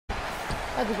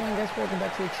How's it going, guys? Welcome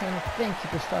back to the channel. Thank you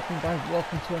for stopping by.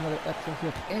 Welcome to another episode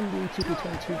here of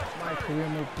NBA2K22, my career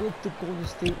mode with the Golden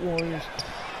State Warriors.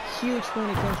 Huge win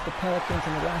against the Pelicans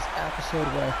in the last episode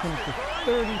where I finished with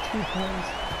 32 points.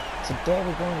 Today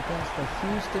we're going against the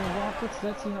Houston Rockets.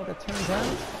 Let's see how that turns out.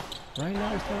 Right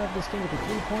now we start off this game with a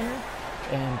three-pointer,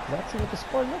 and let's see what the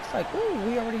score looks like. Ooh,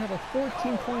 we already have a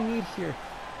 14-point lead here.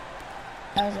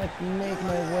 As I make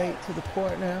my way to the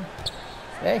court now.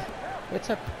 Hey. It's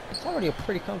already a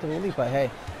pretty comfortable lead, but hey,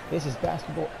 this is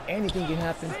basketball. Anything can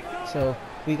happen. So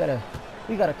we gotta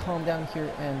calm down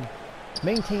here and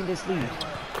maintain this lead.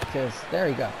 Because there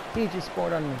you go, he just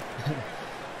scored on me,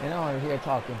 and I'm over here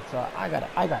talking. So I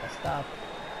gotta stop.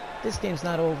 This game's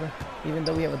not over, even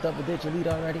though we have a double-digit lead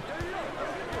already.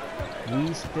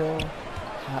 We still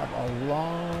have a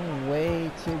long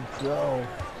way to go.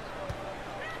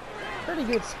 Pretty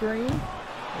good screen,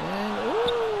 and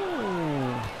ooh.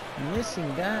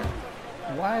 Missing that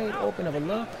wide open of a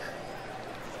look.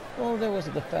 Well, there was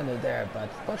a defender there,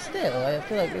 but still, I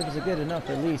feel like it was a good enough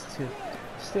at least to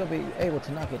still be able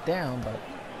to knock it down, but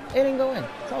it didn't go in.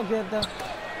 It's all good though.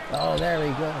 Oh, there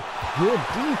we go. Good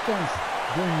defense,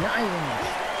 denying us.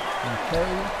 And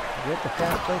Curry with the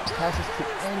fast break passes to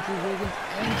Andrew Wiggins.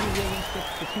 Andrew Wiggins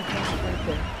gets the 2 points right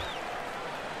there.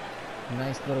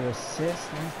 Nice little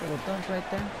assist, nice little dunk right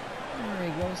there. There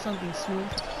we go, something smooth.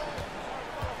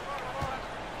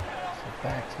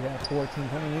 Back to that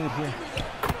 14-point lead here.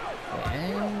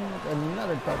 And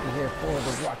another bucket here for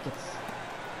the Rockets.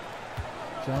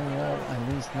 John Wall at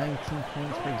least 19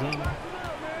 points per game.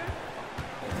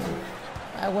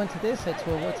 I went to this side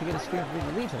to avoid to get a screen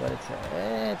for the lead, but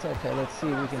it's okay. Let's see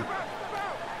if we can.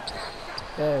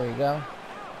 There we go.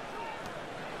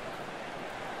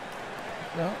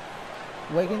 No.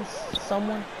 Wiggins,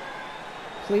 someone.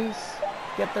 Please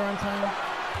get there on time.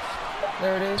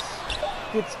 There it is.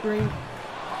 Good screen.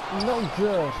 No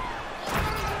good.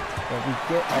 But we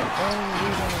get our own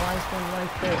rebound. Weisman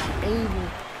right there, able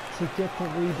to get the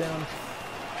rebound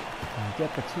and get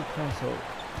the 2 points. So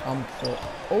for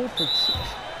 0 for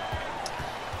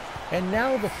 2. And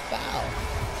now the foul.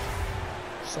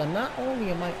 So not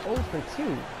only am I 0 for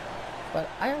 2, but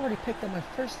I already picked up my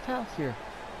first foul here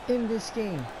in this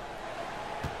game.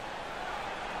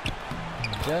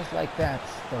 Just like that,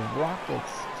 the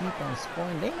Rockets keep on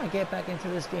scoring. They might get back into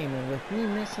this game, and with me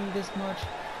missing this much,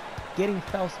 getting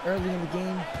fouls early in the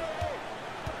game,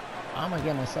 I'm gonna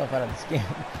get myself out of this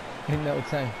game in no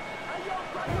time.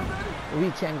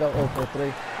 We can't go 0 for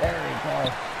 3. There we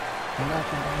go.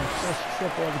 Knocking down the first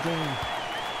triple of the game.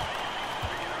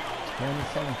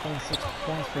 27.6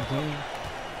 points per game.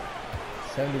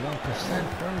 71%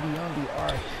 from beyond the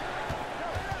arc.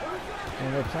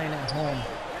 And we're playing at home.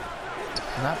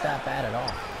 Not that bad at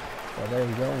all. So there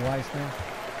we go, Wiseman.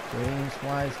 James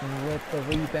Wiseman with the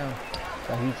rebound.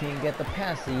 But he can't get the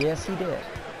pass. Yes, he did.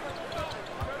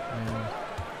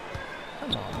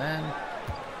 Come on, man.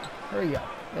 Hurry up.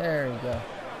 There we go.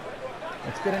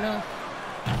 It's good enough.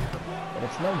 But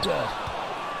it's no good.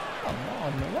 Come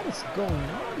on, man. What is going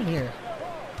on here?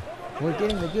 We're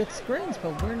getting the good screens,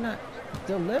 but we're not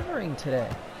delivering today.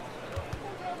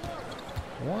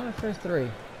 1 for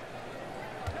 3.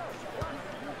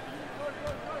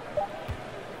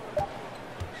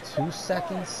 Two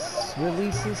seconds,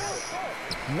 releases,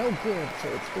 no good. So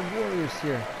it's the Warriors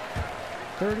here,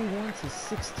 31 to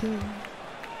 16,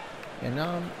 and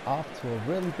now I'm off to a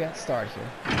really bad start here.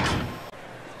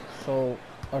 So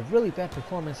a really bad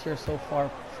performance here so far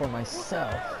for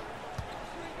myself.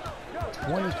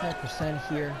 25%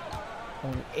 here,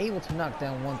 only able to knock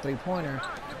down 1 3-pointer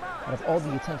out of all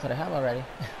the attempts that I have already.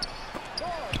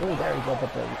 Oh, there we go.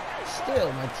 But still,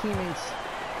 my teammates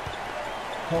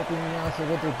helping me out here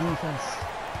with their defense.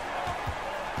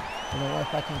 You know what,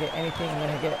 if I can get anything, I'm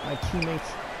gonna get my teammates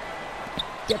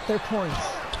get their points.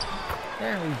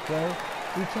 There we go.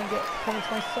 We can't get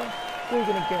points myself. We're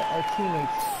gonna get our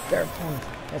teammates their points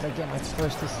as I get my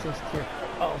first assist here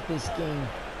of this game.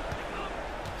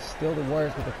 Still the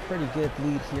Warriors with a pretty good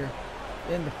lead here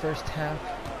in the first half.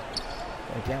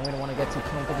 But again, we don't want to get too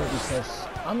comfortable because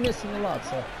I'm missing a lot,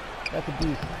 so that could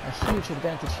be a huge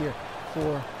advantage here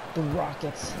for the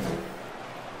Rockets.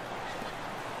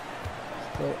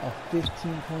 Still a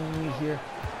 15-point lead here.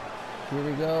 Here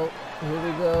we go. Here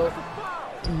we go.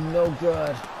 No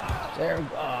good. There we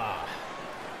go. I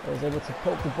was able to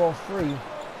poke the ball free.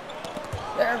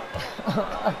 There.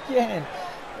 Again.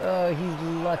 Oh, he's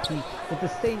lucky. But the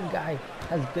same guy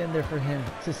has been there for him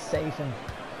to save him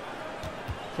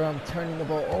from turning the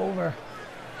ball over.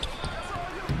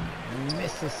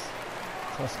 Misses.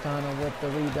 Toscano with the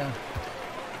rebound.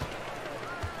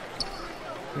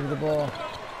 Here's the ball.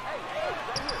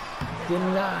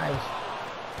 Denied.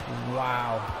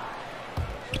 Wow.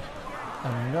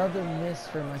 Another miss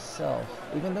for myself.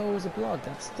 Even though it was a block,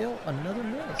 that's still another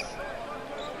miss.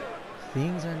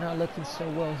 Things are not looking so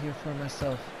well here for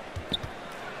myself.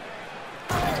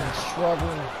 I'm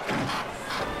struggling.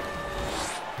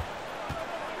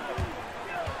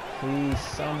 Please,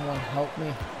 someone help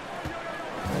me.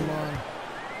 Come on.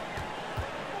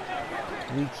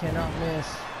 We cannot miss.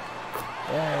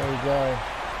 There we go.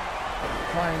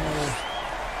 Finally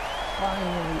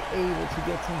able to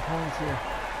get some points here.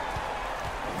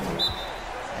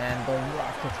 And the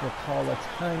Rockets will call a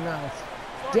timeout,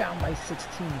 down by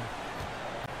 16.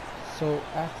 So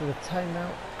after the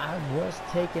timeout, I was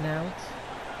taken out.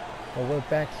 But we're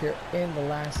back here in the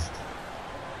last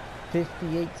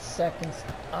 58 seconds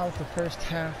of the first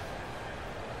half.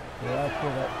 We're up here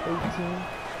at 18.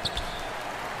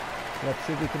 Let's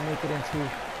see if we can make it into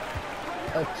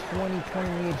a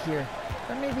 20-point lead here.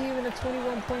 Or maybe even a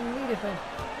 21-point lead if I'm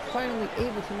finally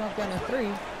able to knock down a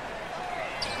three.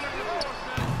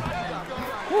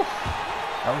 Whew.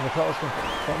 That was a close one,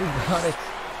 but we got it.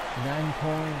 9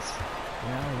 points.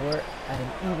 Now we're at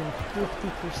an even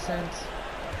 50%.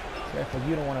 Careful,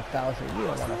 you don't want to foul here. You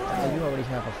don't want to foul. You already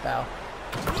have a foul.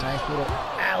 Nice little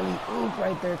alley-oop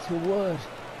right there to Wood.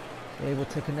 Able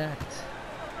to connect.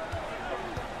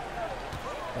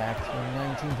 Back to a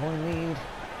 19-point lead.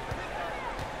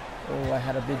 Oh, I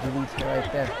had a big lead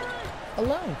right there.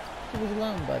 Alone. He was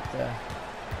alone, but,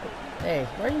 hey,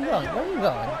 where are you going? Where are you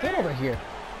going? Get over here.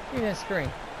 Give me that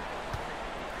screen.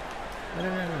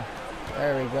 No.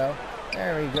 There we go.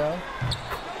 There we go.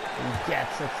 He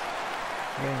gets it.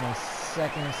 Getting a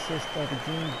second assist of the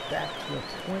game. Back to a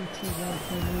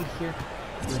 21-point lead here.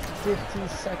 With 15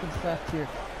 seconds left here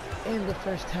in the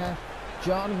first half.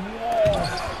 John Wall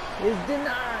is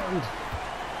denied.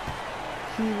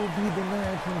 He will be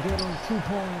denied from getting 2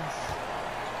 points.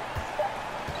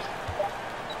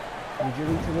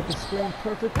 Ujulita with the screen,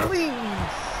 perfect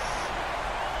leads.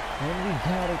 And we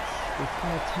got it with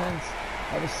 5/10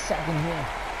 of a second here.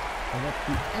 And at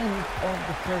the end of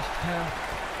the first half,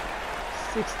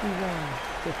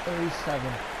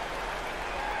 61-37.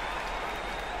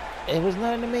 It was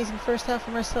not an amazing first half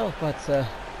for myself, but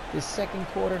this second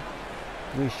quarter,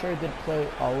 we sure did play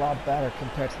a lot better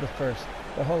compared to the first.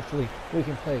 But hopefully, we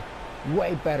can play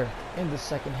way better in the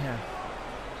second half.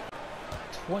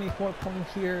 24-point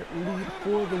here lead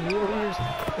for the Warriors.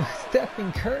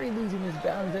 Stephen Curry losing his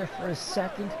balance there for a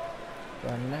second.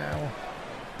 But now,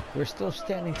 we're still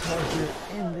standing tall here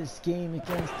in this game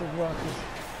against the Rockets.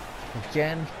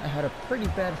 Again, I had a pretty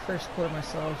bad first quarter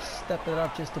myself. Stepped it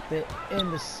up just a bit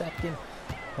in the second.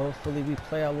 Hopefully, we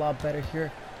play a lot better here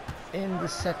in the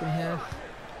second half.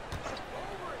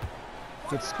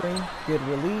 Good screen, good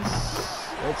release.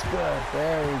 It's good.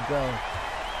 There we go.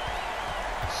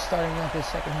 Starting off the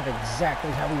second half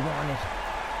exactly how we wanted.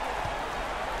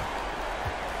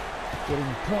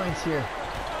 Getting points here.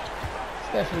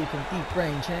 Especially from deep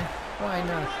range, eh? Why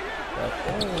not? But,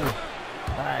 oh,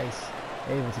 nice.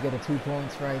 Able to get the 2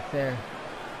 points right there.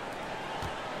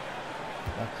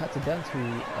 That cuts it down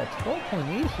to a 12-point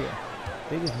lead here.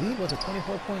 Biggest lead was a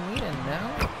 24-point lead, and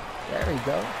now, there we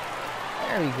go.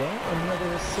 There we go.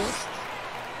 Another assist.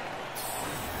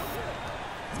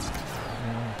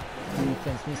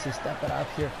 Defense needs to step it up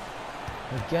here.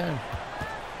 Again,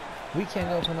 we can't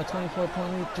go from a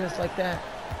 24-point lead just like that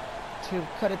to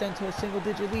cut it down to a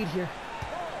single-digit lead here.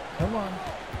 Come on.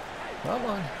 Come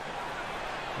on.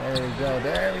 There we go.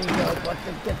 There we go. But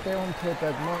to get their own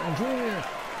putback. Martin Jr.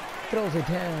 throws it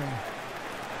down.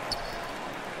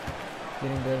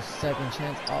 Getting those second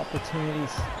chance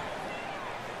opportunities.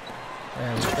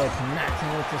 There we go.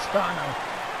 Connecting with Toscano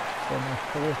for my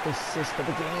 4th assist of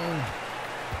the game.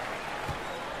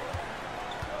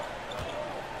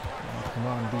 Come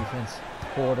on, defense.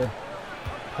 Porter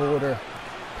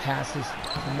passes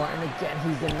to Martin again.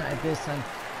 He's denied this time.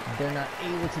 They're not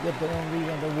able to get their own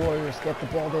rebound. The Warriors get the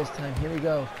ball this time. Here we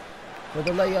go. For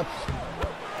the layup.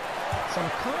 Some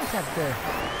contact there.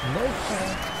 No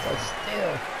call, but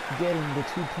still getting the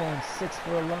 2 points. 6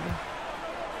 for 11.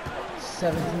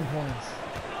 17 points.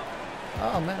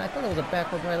 Oh man, I thought it was a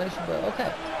backcourt violation, but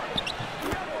okay.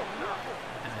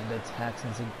 And the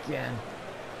Texans again.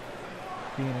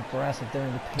 Being aggressive there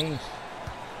in the paint.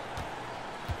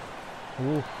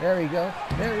 Ooh, there we go.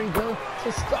 There we go.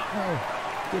 Toscano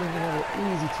getting another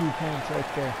easy 2 points right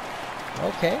there.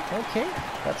 Okay.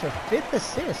 That's our 5th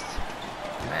assist.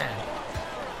 Man,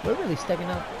 we're really stepping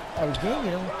up our game,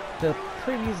 you know, the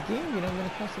previous game, you know, when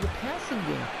it comes to the passing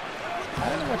game. I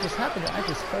don't know what just happened. I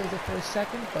just froze it for a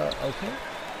second, but okay.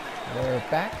 We're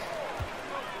back.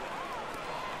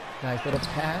 Nice little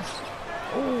pass.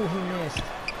 Oh, he missed.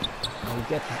 And he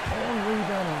gets his own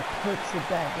rebound and puts it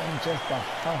back in. Just a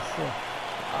hustle.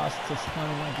 Ostis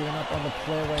finally not giving up on the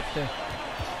play right there.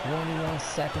 21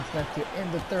 seconds left here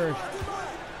in the third.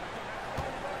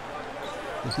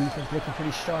 The defense looking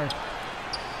pretty sharp.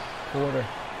 Porter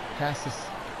passes.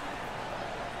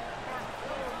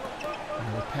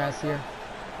 Another pass here.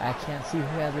 I can't see who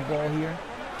has the ball here.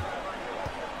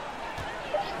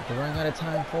 They're running out of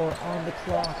time for on the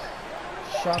clock.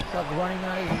 Shot clock running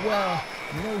out as well.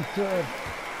 No good.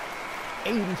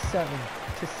 87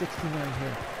 to 69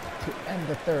 here to end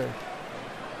the third.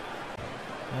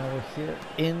 Now we're here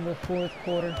in the fourth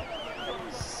quarter.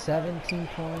 17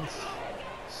 points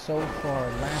so far.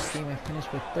 Last game I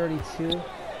finished with 32.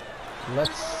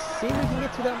 Let's see if we can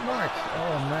get to that mark.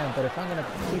 Oh man, but if I'm gonna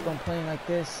keep on playing like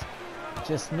this,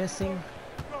 just missing,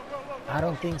 I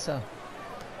don't think so.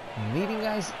 I'm leaving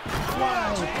guys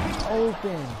wide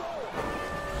open.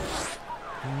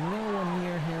 No one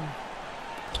near him.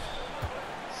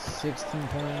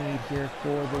 16-point lead here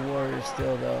for the Warriors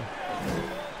still though.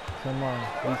 Come on,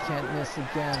 we can't miss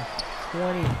again.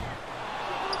 20.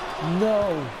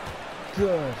 No.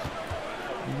 Good.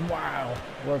 Wow.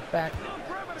 We're back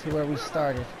to where we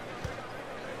started.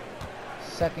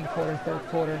 Second quarter, third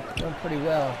quarter, doing pretty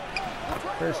well.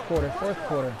 First quarter, fourth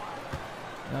quarter,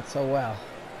 not so well.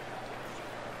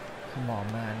 Come on,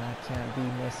 man. I can't be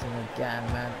missing again,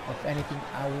 man. If anything,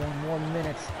 I want more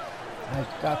minutes.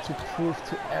 I've got to prove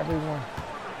to everyone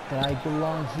that I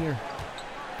belong here.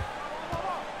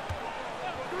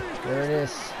 There it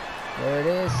is. There it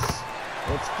is.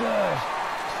 It's good.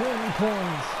 20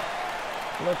 points.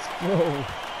 Let's go.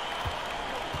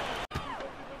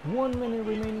 1 minute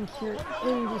remaining here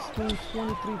in this game.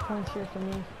 23 points here for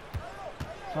me.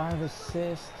 5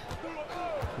 assists.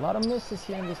 A lot of misses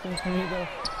here in this game for me though.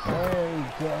 There we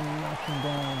go. Knocking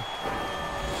down.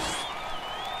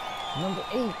 Number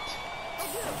 8.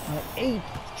 My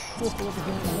 8th triple of the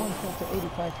game. 1 point to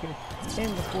 85 here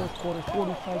in the fourth quarter.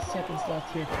 45 seconds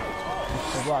left here.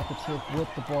 The Rockets here with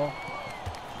the ball.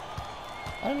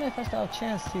 I don't know if I still have a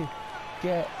chance to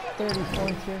get 30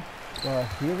 points here, but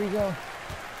here we go.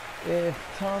 If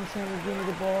Thompson will give me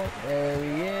the ball, there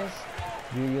he is.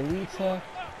 Violita,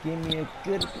 give me a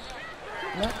good,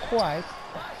 not quite.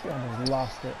 He almost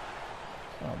lost it.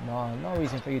 Come on, no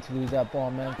reason for you to lose that ball,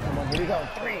 man. Come on, here we go.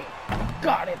 3,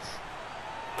 got it.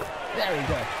 There we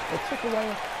go. It took a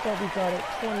while, but we got it.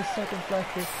 20 seconds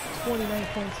left here. 29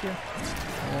 points here,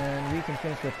 and we can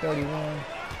finish with 31,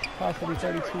 possibly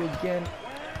 32 again.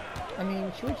 I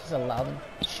mean, should we just allow them?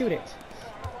 Shoot it.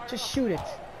 Just shoot it.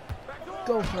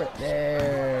 Go for it.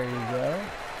 There you go.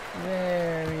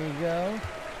 There we go.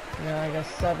 Now I got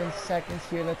 7 seconds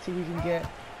here. Let's see if we can get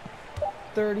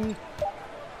 32.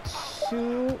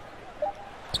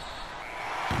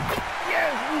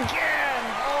 Yes, we can.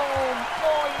 Oh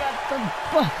boy, that's the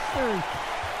buster.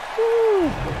 Woo.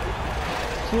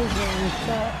 Just when we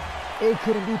thought it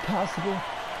couldn't be possible,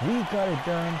 we got it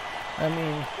done. I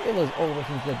mean, it was over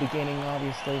since the beginning,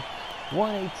 obviously.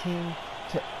 118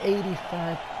 to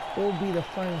 85 will be the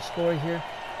final score here.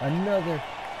 Another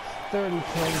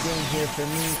 30-point game here for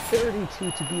me.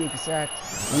 32 to be exact.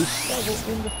 We struggled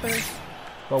in the first,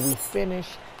 but we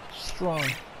finished strong.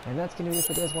 And that's going to be it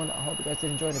for this one. I hope you guys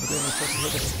did enjoy the video. Make sure to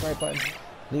hit the subscribe button.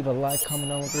 Leave a like, comment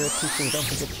down with your appreciation. Don't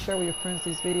forget to share with your friends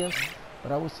these videos.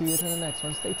 But I will see you in the next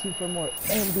one. Stay tuned for more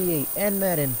NBA and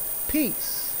Madden.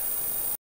 Peace.